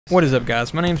What is up,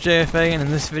 guys? My name's JFA, and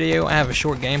in this video I have a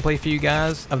short gameplay for you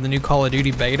guys of the new Call of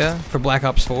Duty beta for Black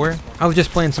Ops 4. I was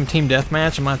just playing some team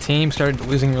deathmatch and my team started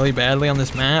losing really badly on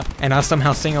this map, and I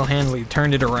somehow single-handedly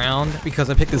turned it around because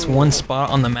I picked this one spot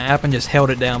on the map and just held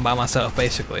it down by myself,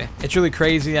 basically. It's really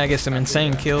crazy. I get some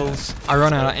insane kills. I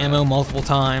run out of ammo multiple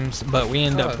times, but we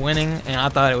end up winning, and I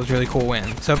thought it was a really cool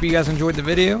win. So hope you guys enjoyed the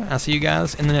video. I'll see you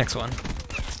guys in the next one.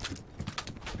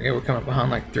 Okay, we're coming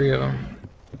behind like 3 of them.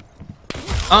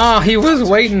 Oh, he was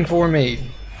waiting for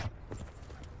me.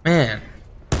 Man.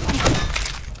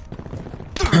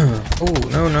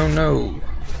 Oh, no.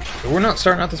 We're not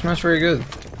starting out this match very good.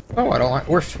 Oh, I don't like.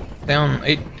 We're down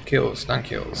 8 kills, 9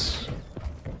 kills.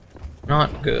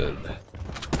 Not good.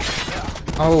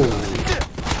 Oh.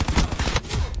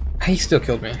 He still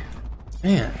killed me.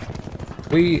 Man.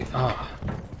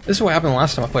 This is what happened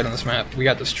last time I played on this map. We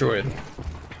got destroyed.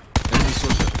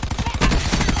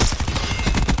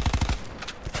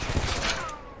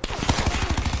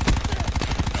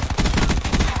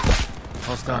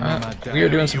 We are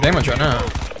doing some damage right now.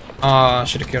 I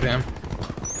should have killed him.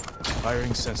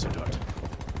 Firing sensor dart.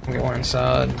 I'll get one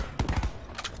inside.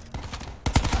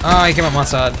 Ah, he came up my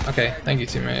side. Okay, thank you,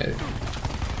 teammate.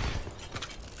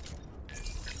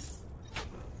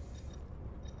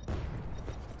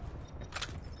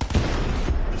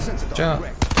 Good job.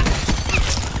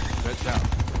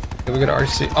 Okay, we got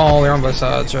RC. Oh, they're on both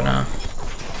sides right now.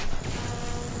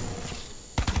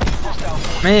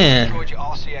 Man.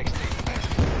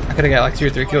 I could have got like 2 or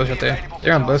 3 kills right there.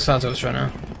 They're on both sides of us right now.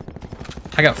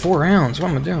 I got 4 rounds. What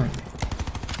am I doing?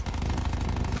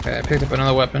 Okay, I picked up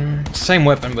another weapon. Same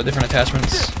weapon, but different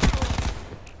attachments.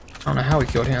 I don't know how we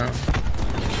killed him.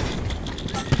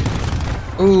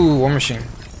 Ooh, war machine.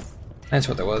 That's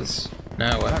what that was.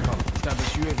 No, what?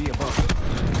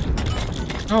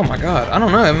 Oh my god. I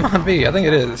don't know. It might be. I think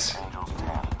it is.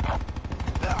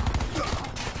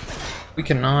 We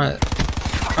cannot.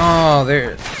 Oh,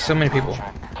 there. So many people.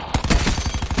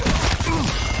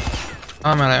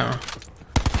 I'm out of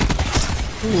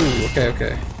ammo. Ooh,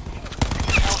 okay.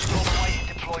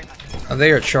 Oh,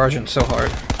 they are charging so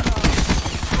hard.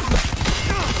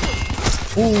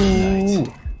 Ooh.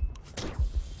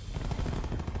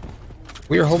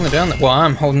 We are holding it down. Well,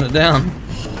 I'm holding it down.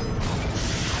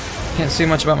 Can't see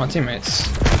much about my teammates.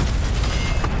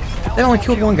 They only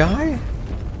killed one guy?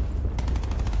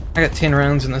 I got 10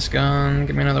 rounds in this gun.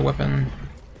 Give me another weapon.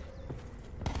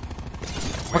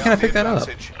 Why can't I pick that up?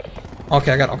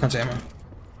 Okay, I got all kinds of ammo.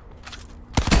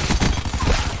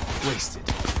 Wasted.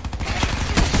 Is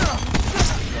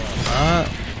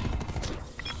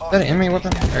that an enemy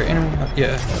weapon? Or enemy?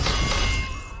 Yeah.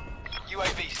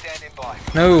 UAV standing by.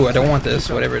 No, I don't want this,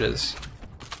 whatever it is.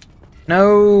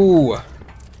 No!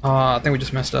 I think we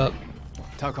just messed up.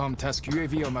 TACOM task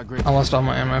UAV on my grid. I lost all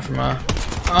my ammo from my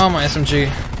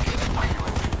SMG.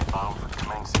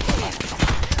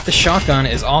 This shotgun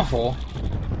is awful.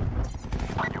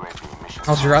 I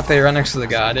was right there, right next to the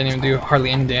guy. I didn't even do hardly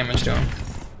any damage to him.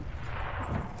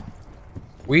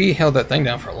 We held that thing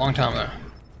down for a long time, though.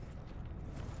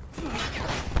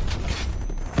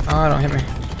 Oh, don't hit me.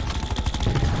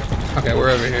 Okay,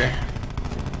 we're over here.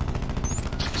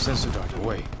 Sensor dart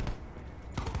away.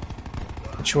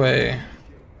 Which way?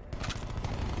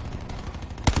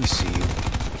 We see you.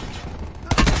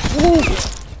 Woo!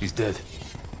 He's dead.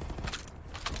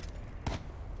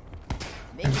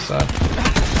 Inside.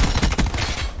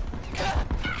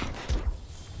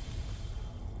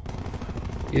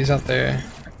 He's out there.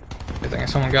 I think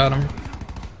someone got him.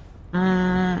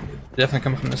 Definitely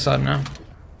coming from this side now.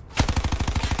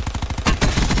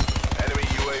 Enemy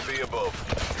UAV above.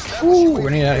 Ooh,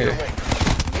 we need out of here.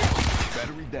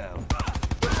 Battery down.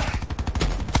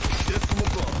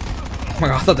 Oh my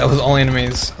god, I thought that was all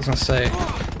enemies. I was gonna say.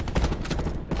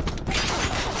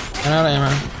 Ran out of ammo.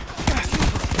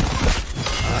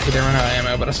 He didn't run out of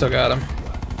ammo, but I still got him.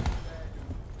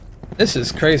 This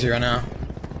is crazy right now.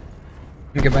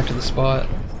 Let me get back to the spot.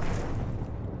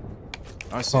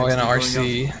 Oh, I got an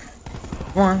RC.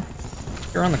 Come on.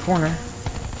 Get around the corner.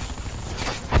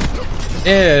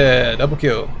 Yeah, double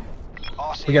kill.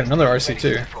 We got another RC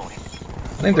too. I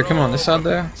think they're coming on this side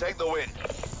though. Take the win.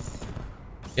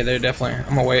 Yeah, they're definitely.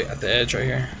 I'm gonna wait at the edge right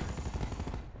here.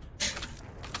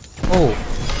 Oh,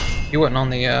 he wasn't on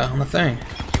the thing.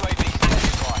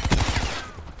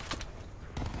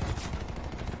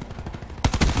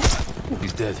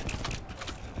 He's dead.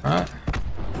 Alright.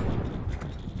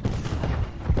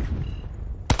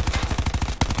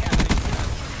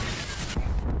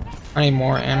 I need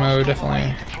more ammo,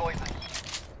 definitely.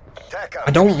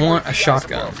 I don't want a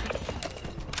shotgun.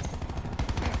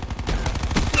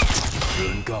 Good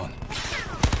and gone.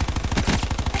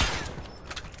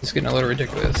 It's getting a little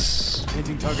ridiculous.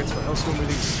 Painting targets for Hellstorm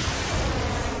release.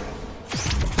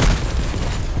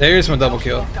 There's my double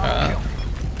kill.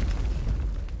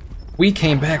 We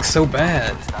came back so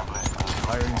bad.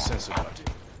 Firing sensor party.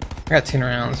 I got 10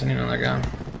 rounds. I need another guy.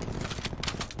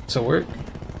 So work.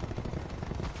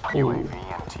 Ooh.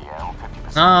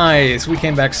 Nice. We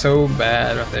came back so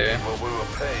bad right there. What we were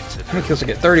paid to How many kills did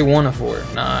I get? 31 of 4.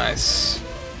 Nice.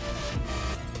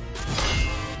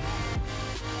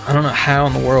 I don't know how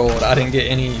in the world I didn't get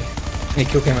any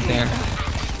kill cam at the end.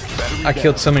 I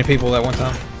killed so many people that one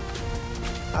time.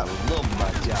 I love my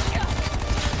job.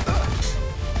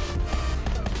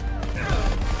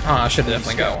 Oh, I should have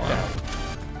definitely got one.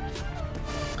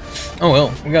 Oh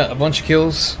well, we got a bunch of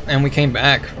kills and we came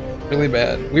back really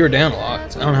bad. We were down a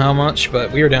lot. I don't know how much,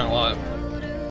 but we were down a lot.